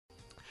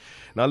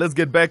Now let's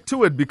get back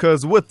to it,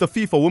 because with the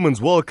FIFA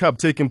Women's World Cup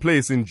taking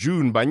place in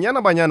June,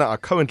 Banyana are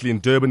currently in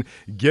Durban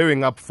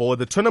gearing up for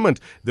the tournament.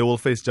 They will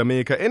face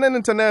Jamaica in an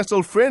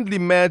international friendly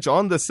match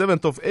on the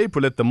 7th of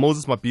April at the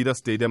Moses Mabhida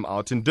Stadium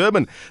out in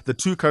Durban. The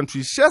two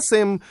countries share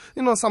some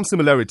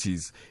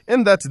similarities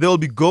in that they'll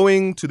be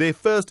going to their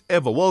first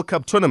ever World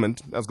Cup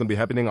tournament that's going to be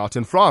happening out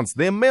in France.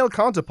 Their male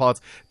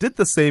counterparts did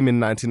the same in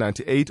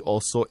 1998,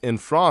 also in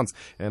France.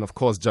 And of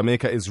course,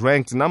 Jamaica is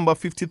ranked number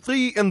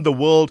 53 in the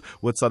world,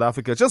 with South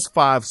Africa just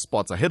 5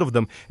 spots ahead of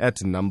them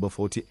at number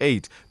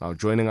 48. Now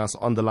joining us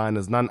on the line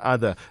is none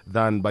other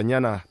than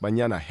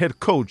Banyana head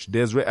coach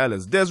Desiree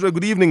Ellis. Desiree,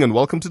 good evening and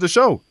welcome to the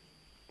show.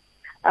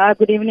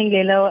 Good evening,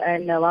 Lilo,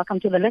 and welcome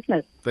to the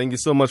listeners. Thank you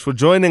so much for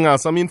joining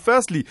us.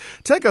 Firstly,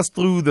 take us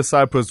through the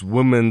Cyprus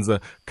Women's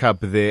Cup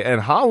there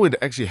and how it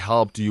actually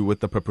helped you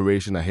with the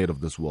preparation ahead of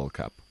this World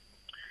Cup.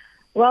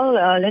 Well,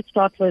 let's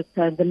start with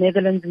the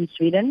Netherlands and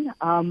Sweden.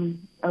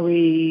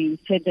 We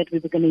said that we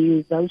were going to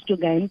use those 2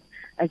 games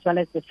as well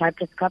as the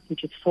Cyprus Cup,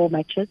 which is 4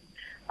 matches,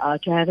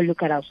 to have a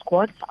look at our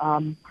squad.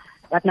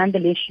 But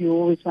nonetheless, you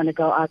always want to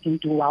go out and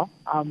do well.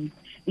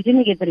 We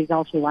didn't get the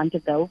results we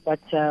wanted, though, but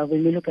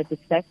when we look at the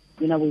stats,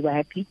 we were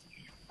happy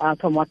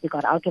from what we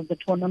got out of the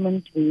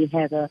tournament. We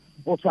have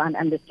also an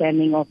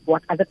understanding of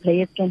what other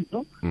players can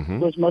do,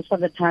 because most of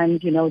the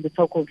times, the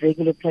so-called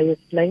regular players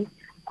play.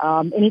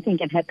 Anything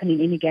can happen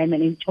in any game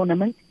and any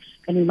tournament,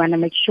 and we want to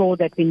make sure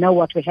that we know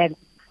what we have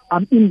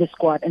in the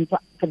squad, and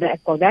for that,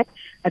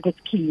 that was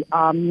key.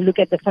 You look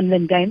at the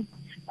Finland game,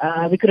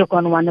 we could have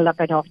gone 1-0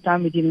 up at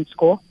halftime. We didn't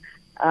score.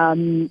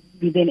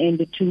 We then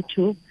ended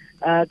 2-2.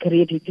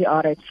 Korea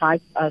DPR at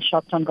 5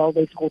 shots on goal.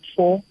 They scored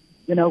 4.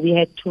 We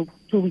had two,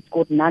 we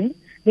scored none.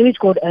 Then we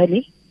scored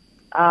early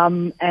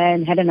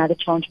and had another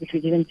chance which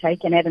we didn't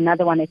take, and had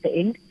another one at the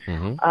end,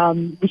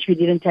 which we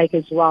didn't take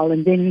as well.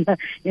 And then,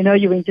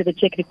 you went to the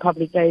Czech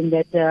Republic game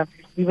that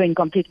we were in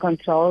complete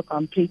control,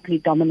 completely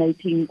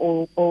dominating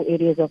all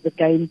areas of the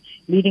game,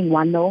 leading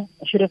 1-0.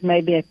 I should have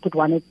maybe put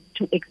 1 or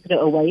 2 extra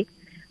away.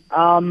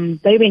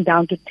 They went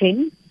down to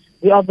 10.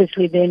 We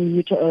obviously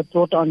then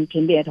brought on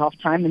Timby at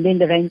halftime, and then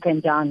the rain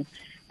came down,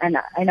 and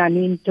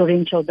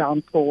torrential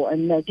downpour,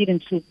 and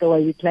didn't suit the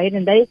way we played,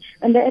 and they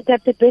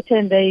adapted better,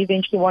 and they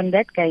eventually won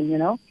that game,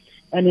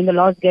 And in the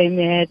last game,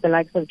 we had the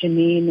likes of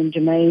Janine and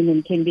Jermaine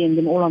and Timby and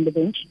them all on the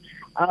bench,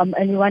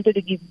 and we wanted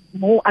to give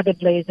more other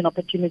players an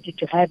opportunity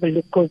to have a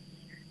look, because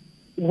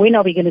when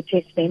are we going to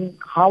test them?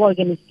 How are we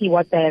going to see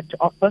what they have to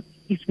offer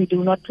if we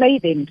do not play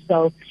them?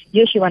 So,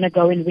 yes, you want to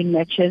go and win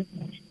matches.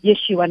 Yes,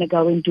 you want to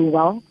go and do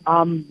well.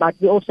 But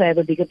we also have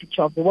a bigger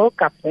picture of the World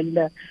Cup.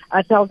 And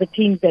I tell the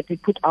teams that we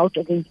put out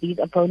against these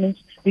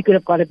opponents, we could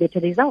have got a better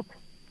result.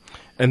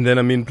 And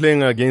then,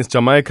 playing against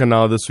Jamaica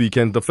now this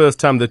weekend, the first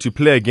time that you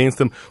play against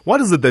them, what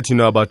is it that you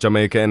know about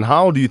Jamaica, and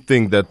how do you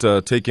think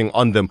that taking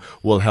on them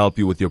will help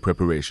you with your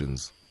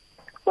preparations?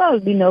 Well,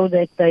 we know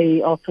that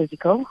they are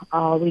physical.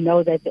 We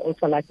know that they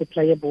also like to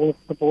play the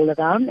ball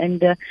around.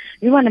 And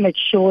we want to make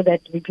sure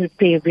that we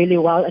prepare really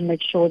well and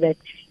make sure that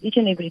each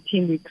and every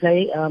team we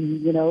play,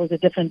 is a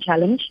different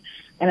challenge.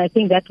 And I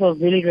think that will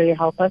really, really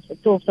help us.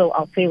 It's also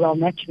our farewell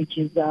match, which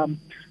is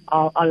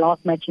our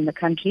last match in the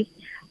country.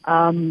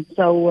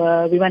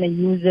 So we want to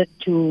use it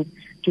to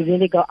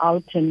really go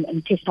out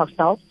and test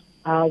ourselves.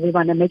 We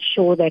want to make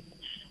sure that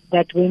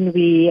when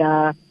we...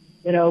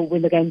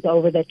 when the game's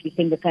over, that we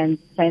think the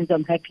fans are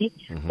happy.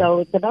 So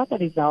it's about the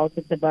results,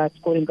 it's about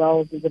scoring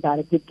goals, it's about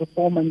a good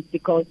performance,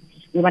 because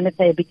we want to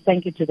say a big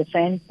thank you to the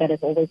fans that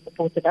have always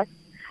supported us.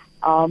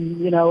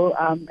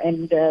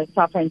 And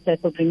Safa and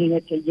Seth for bringing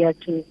it here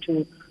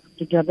to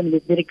Durban. We're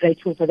very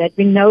grateful for that.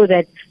 We know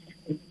that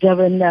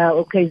Durban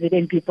or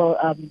KZN people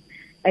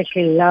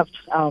actually loved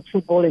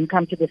football and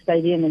come to the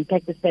stadium and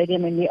pack the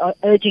stadium, and we are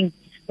urging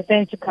the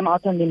fans to come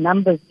out on their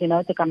numbers,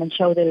 to come and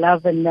show their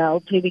love, and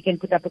hopefully we can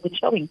put up a good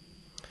showing.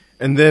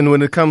 And then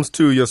when it comes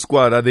to your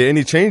squad, are there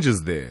any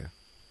changes there?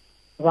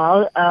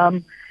 Well,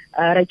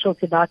 Rachel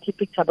Sebati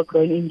picked up a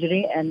groin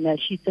injury, and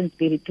she's since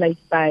been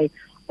replaced by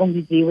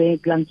Ongiziwe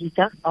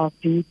Blankita of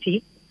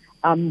BUT,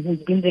 who's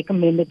been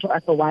recommended to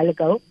us a while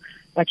ago.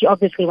 But she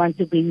obviously wants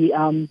to be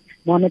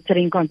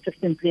monitoring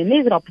consistently, and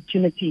there's an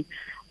opportunity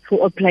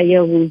for a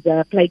player who's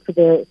played for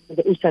the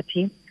USA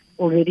team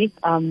already,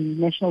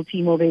 national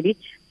team already,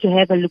 to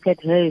have a look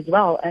at her as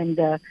well.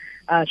 And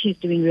she's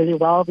doing really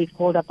well. We've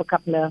called up a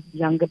couple of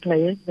younger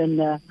players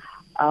and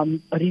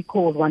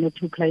recalled 1 or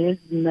 2 players.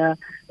 And,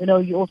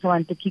 you also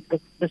want to keep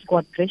the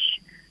squad fresh.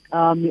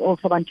 You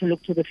also want to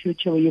look to the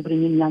future where you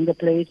bring in younger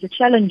players to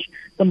challenge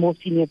the more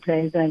senior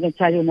players. And I can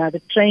tell you now,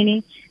 the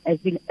training has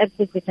been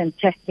absolutely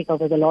fantastic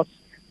over the last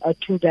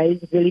 2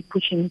 days, really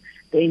pushing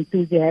the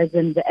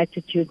enthusiasm, the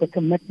attitude, the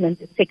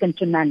commitment, second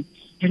to none.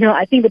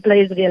 I think the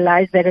players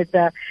realize that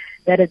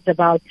it's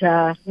about,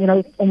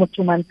 almost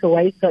 2 months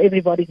away, so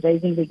everybody's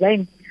raising the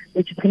game,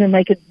 which is going to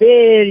make it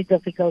very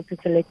difficult to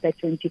select that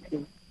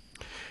 22.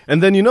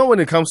 And then, when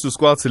it comes to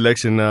squad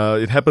selection,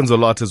 it happens a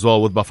lot as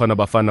well with Bafana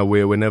Bafana,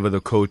 where whenever the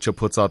coach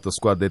puts out the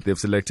squad that they've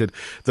selected,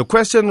 the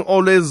question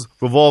always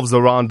revolves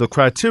around the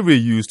criteria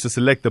used to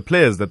select the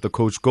players that the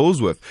coach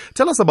goes with.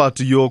 Tell us about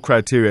your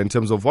criteria in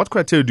terms of what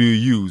criteria do you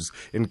use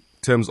in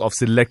terms of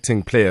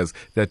selecting players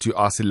that you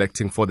are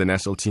selecting for the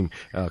national team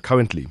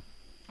currently?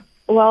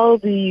 Well,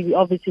 we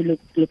obviously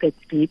look at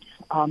speed,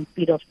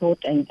 speed of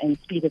thought and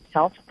speed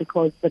itself,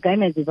 because the game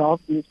has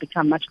evolved and it's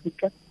become much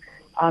quicker.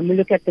 We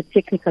look at the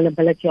technical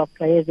ability of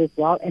players as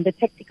well, and the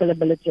tactical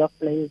ability of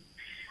players.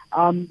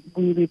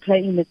 We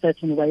play in a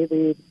certain way.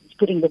 We're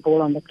putting the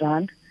ball on the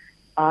ground.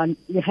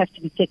 You have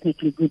to be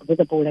technically good with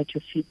the ball at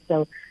your feet.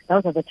 So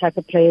those are the type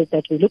of players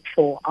that we look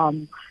for.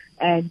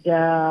 And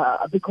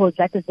because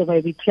that is the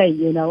way we play,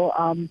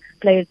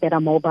 players that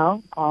are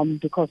mobile,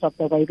 because of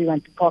the way we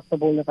want to pass the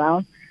ball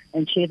around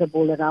and share the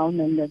ball around.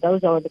 And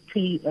those are the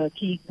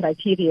key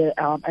criteria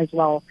as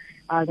well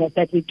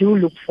that we do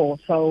look for.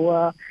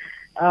 So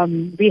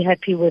we're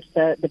happy with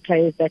the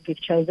players that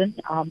we've chosen.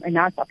 And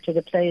now it's up to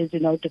the players,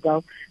 to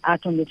go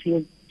out on the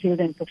field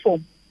and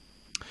perform.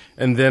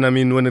 And then,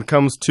 when it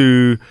comes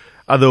to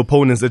other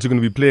opponents that you're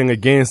going to be playing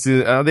against,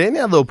 are there any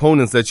other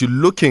opponents that you're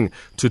looking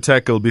to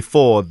tackle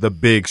before the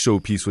big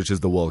showpiece, which is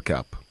the World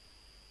Cup?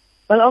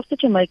 Well, after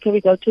Jamaica, we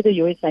go to the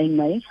USA in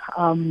May.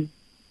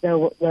 The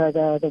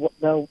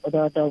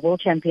world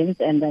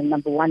champions and the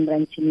number one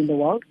ranked team in the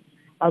world.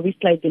 We've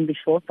played them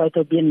before, so it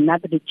will be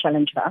another big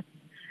challenge for us.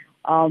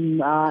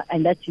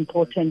 And that's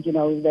important,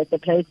 that the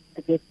players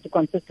get to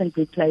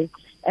consistently play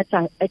at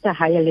a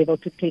higher level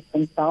to test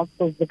themselves.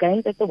 So the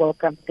games at the World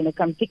Cup is going to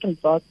come thick and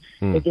fast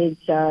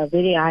against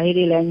very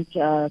highly ranked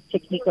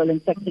technical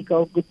and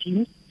tactical good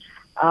teams.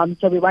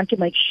 So we want to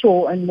make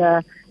sure,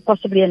 and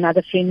possibly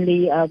another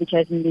friendly, which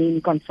hasn't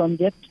been confirmed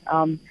yet,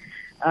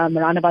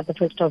 around about the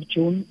 1st of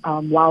June,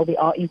 while we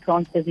are in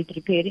France busy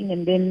preparing.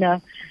 And then,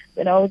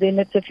 then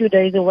it's a few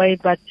days away,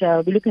 but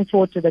we're looking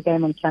forward to the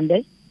game on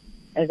Sunday.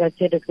 As I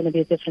said, it's going to be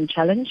a different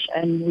challenge,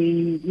 and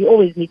we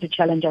always need to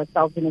challenge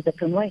ourselves in a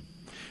different way.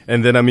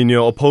 And then,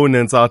 your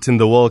opponents out in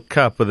the World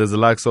Cup, there's the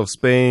likes of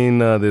Spain,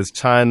 there's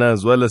China,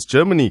 as well as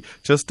Germany.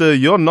 Just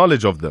your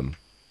knowledge of them.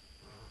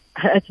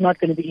 It's not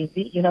going to be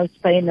easy.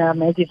 Spain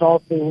has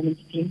evolved their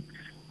women's team.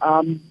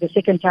 The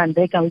second time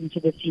they're going to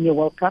the Senior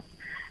World Cup,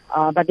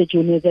 but the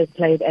juniors have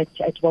played at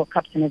World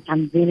Cups and have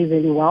done really,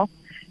 really well.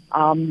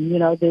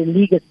 The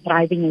league is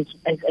thriving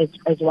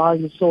as well.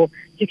 You saw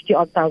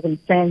 60,000 odd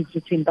fans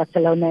between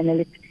Barcelona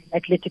and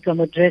Atletico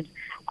Madrid.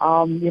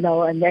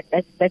 And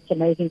that's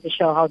amazing to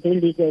show how their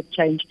league has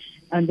changed.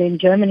 And then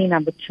Germany,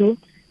 number 2.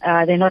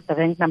 They're not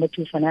ranked number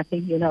 2 for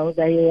nothing.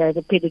 They have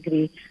a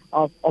pedigree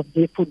of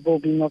their football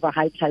being of a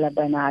high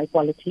caliber and a high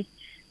quality.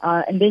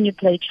 And then you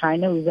play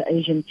China, who's an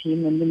Asian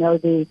team. And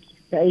the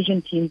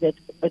Asian teams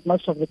at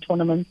most of the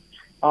tournaments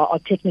are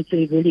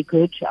technically really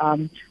good, are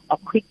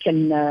quick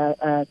and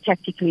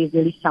tactically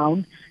really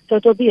sound. So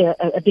it will be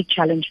a big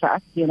challenge for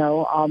us,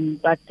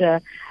 but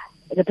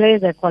the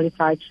players have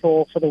qualified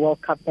for the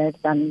World Cup.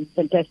 They've done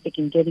fantastic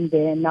in getting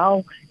there, and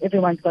now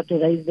everyone's got to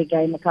raise the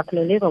game a couple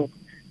of levels.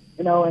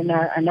 And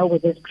I know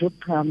with this group,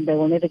 they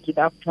will never give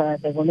up,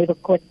 they will never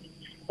quit.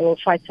 They will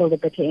fight till the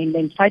bitter end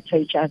and fight for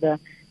each other,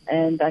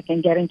 and I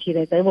can guarantee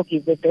that they will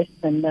give their best,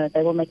 and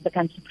they will make the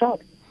country proud.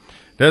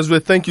 Desiree,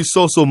 thank you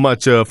so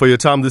much for your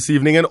time this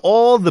evening, and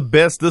all the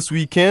best this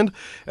weekend,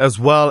 as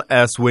well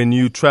as when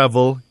you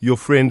travel your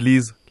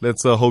friendlies.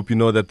 Let's hope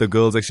that the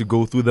girls actually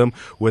go through them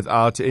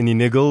without any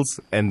niggles,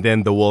 and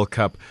then the World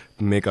Cup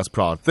make us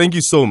proud. Thank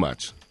you so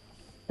much.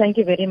 Thank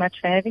you very much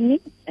for having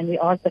me, and we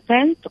ask the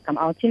fans to come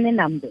out in their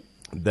numbers.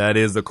 That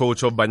is the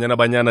coach of Banyana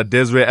Banyana,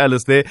 Desiree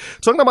Ellis, there,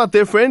 talking about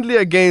their friendly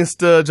against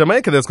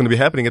Jamaica that's going to be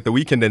happening at the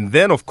weekend. And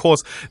then, of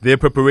course, their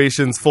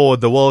preparations for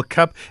the World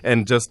Cup.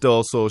 And just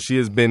also, she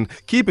has been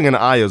keeping an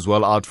eye as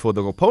well out for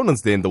the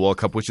opponents there in the World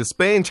Cup, which is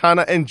Spain,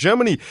 China, and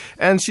Germany.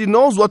 And she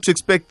knows what to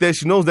expect there.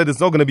 She knows that it's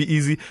not going to be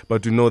easy,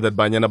 but you know that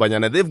Banyana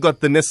Banyana, they've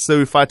got the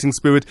necessary fighting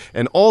spirit,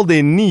 and all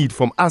they need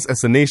from us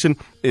as a nation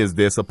is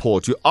their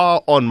support. You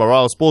are on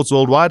Marawa Sports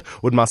Worldwide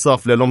with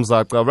myself, Lelom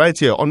Zaka, right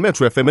here on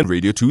Metro FM and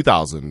Radio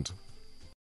 2000.